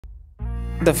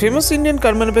The famous Indian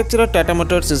car manufacturer Tata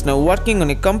Motors is now working on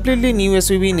a completely new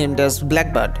SUV named as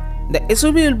BLACKBIRD. The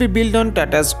SUV will be built on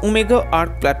Tata's Omega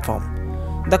Arc platform.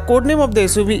 The codename of the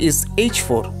SUV is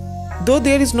H4. Though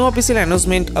there is no official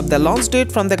announcement of the launch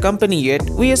date from the company yet,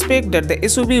 we expect that the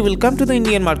SUV will come to the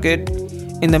Indian market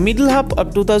in the middle half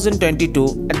of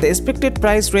 2022 at the expected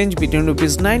price range between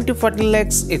Rs 9 to 14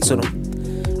 lakhs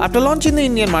ex-showroom. After launch in the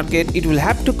Indian market, it will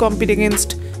have to compete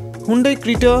against Hyundai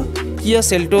Creta, Kia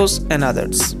Seltos and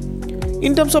others.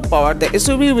 In terms of power, the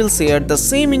SUV will share the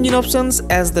same engine options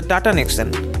as the Tata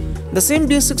Nexon. The same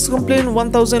basic complaint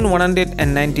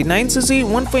 1199cc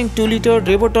 1.2-litre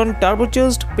Revoton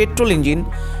turbocharged petrol engine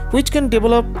which can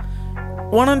develop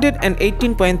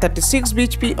 118.36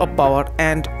 bhp of power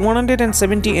and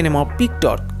 170 Nm of peak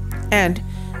torque, and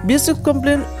basic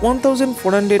complaint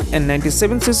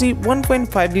 1497cc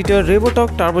 1.5-litre Revoton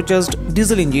turbocharged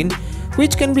diesel engine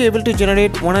which can be able to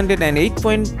generate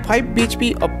 108.5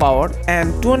 bhp of power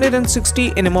and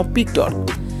 260 Nm of peak torque.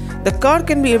 The car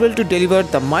can be able to deliver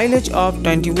the mileage of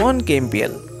 21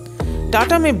 kmpl.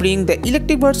 Tata may bring the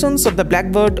electric versions of the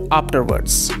BLACKBIRD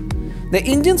afterwards. The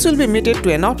engines will be mated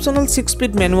to an optional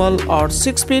 6-speed manual or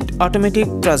 6-speed automatic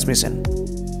transmission.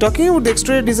 Talking about the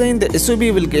exterior design, the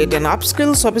SUV will get an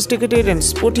upscale, sophisticated and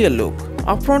sportier look.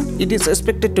 Upfront, it is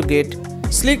expected to get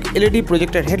sleek LED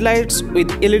projected headlights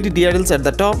with LED DRLs at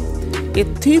the top, a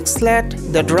thick slat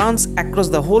that runs across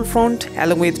the whole front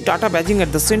along with Tata badging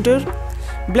at the center,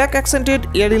 black accented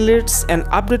air inlets and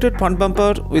updated front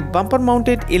bumper with bumper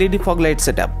mounted LED fog light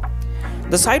setup.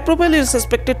 The side profile is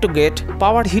expected to get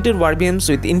power heated wide beams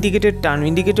with integrated turn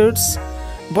indicators,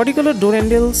 body color door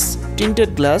handles,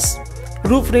 tinted glass,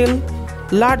 roof rail,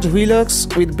 large wheel arcs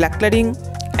with black cladding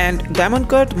and diamond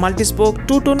cut multi-spoke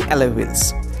two-tone alloy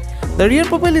wheels. The rear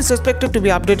profile is expected to be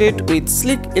updated with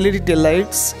sleek LED tail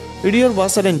lights, rear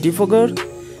washer and defogger,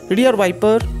 rear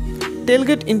wiper,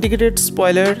 tailgate integrated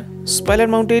spoiler, spoiler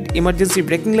mounted emergency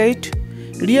braking light,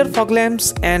 rear fog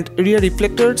lamps and rear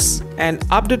reflectors, and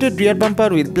updated rear bumper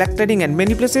with black cladding at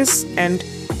many places and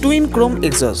twin chrome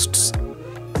exhausts.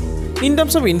 In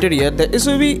terms of interior, the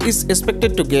SUV is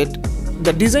expected to get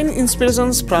the design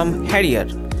inspirations from Harrier.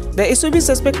 The SUV is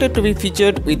expected to be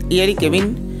featured with airy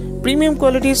cabin, premium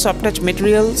quality soft touch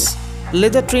materials,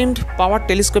 leather trimmed power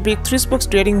telescopic 3-spoke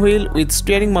steering wheel with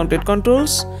steering mounted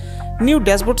controls, new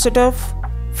dashboard setup,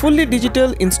 fully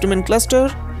digital instrument cluster,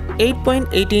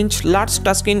 8.8-inch large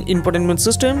touchscreen infotainment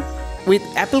system with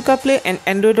Apple CarPlay and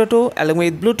Android Auto along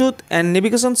with Bluetooth and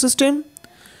navigation system,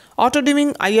 auto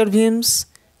dimming IRVMs,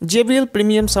 JBL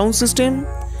premium sound system,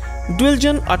 dual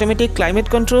zone automatic climate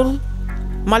control,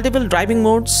 multiple driving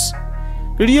modes,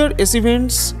 rear AC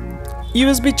vents,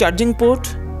 USB charging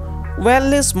port,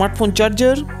 wireless smartphone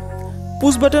charger,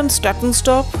 push button start and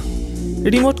stop,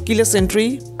 remote keyless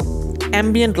entry,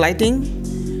 ambient lighting,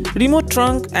 remote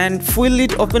trunk and fuel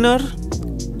lid opener,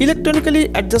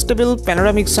 electronically adjustable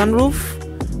panoramic sunroof,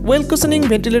 well cushioning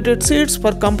ventilated seats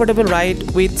for comfortable ride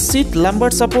with seat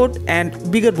lumbar support and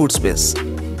bigger boot space.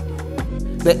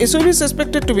 The SUV is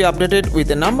expected to be updated with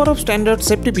a number of standard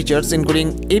safety features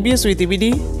including ABS with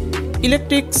EBD,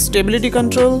 electric stability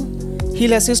control,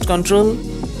 hill assist control,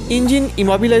 engine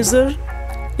immobilizer,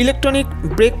 electronic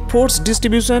brake force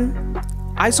distribution,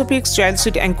 ISOFIX child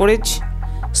seat anchorage,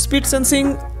 speed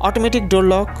sensing, automatic door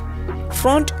lock,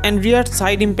 front and rear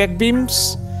side impact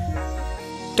beams,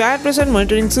 tire pressure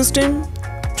monitoring system,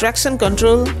 traction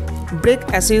control, brake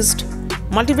assist,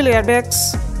 multiple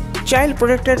airbags, child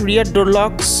protected rear door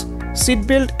locks, seat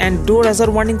belt and door hazard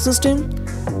warning system,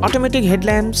 automatic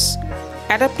headlamps,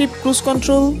 adaptive cruise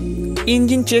control,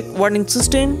 engine check warning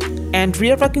system and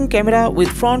rear parking camera with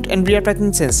front and rear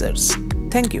parking sensors.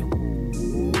 Thank you.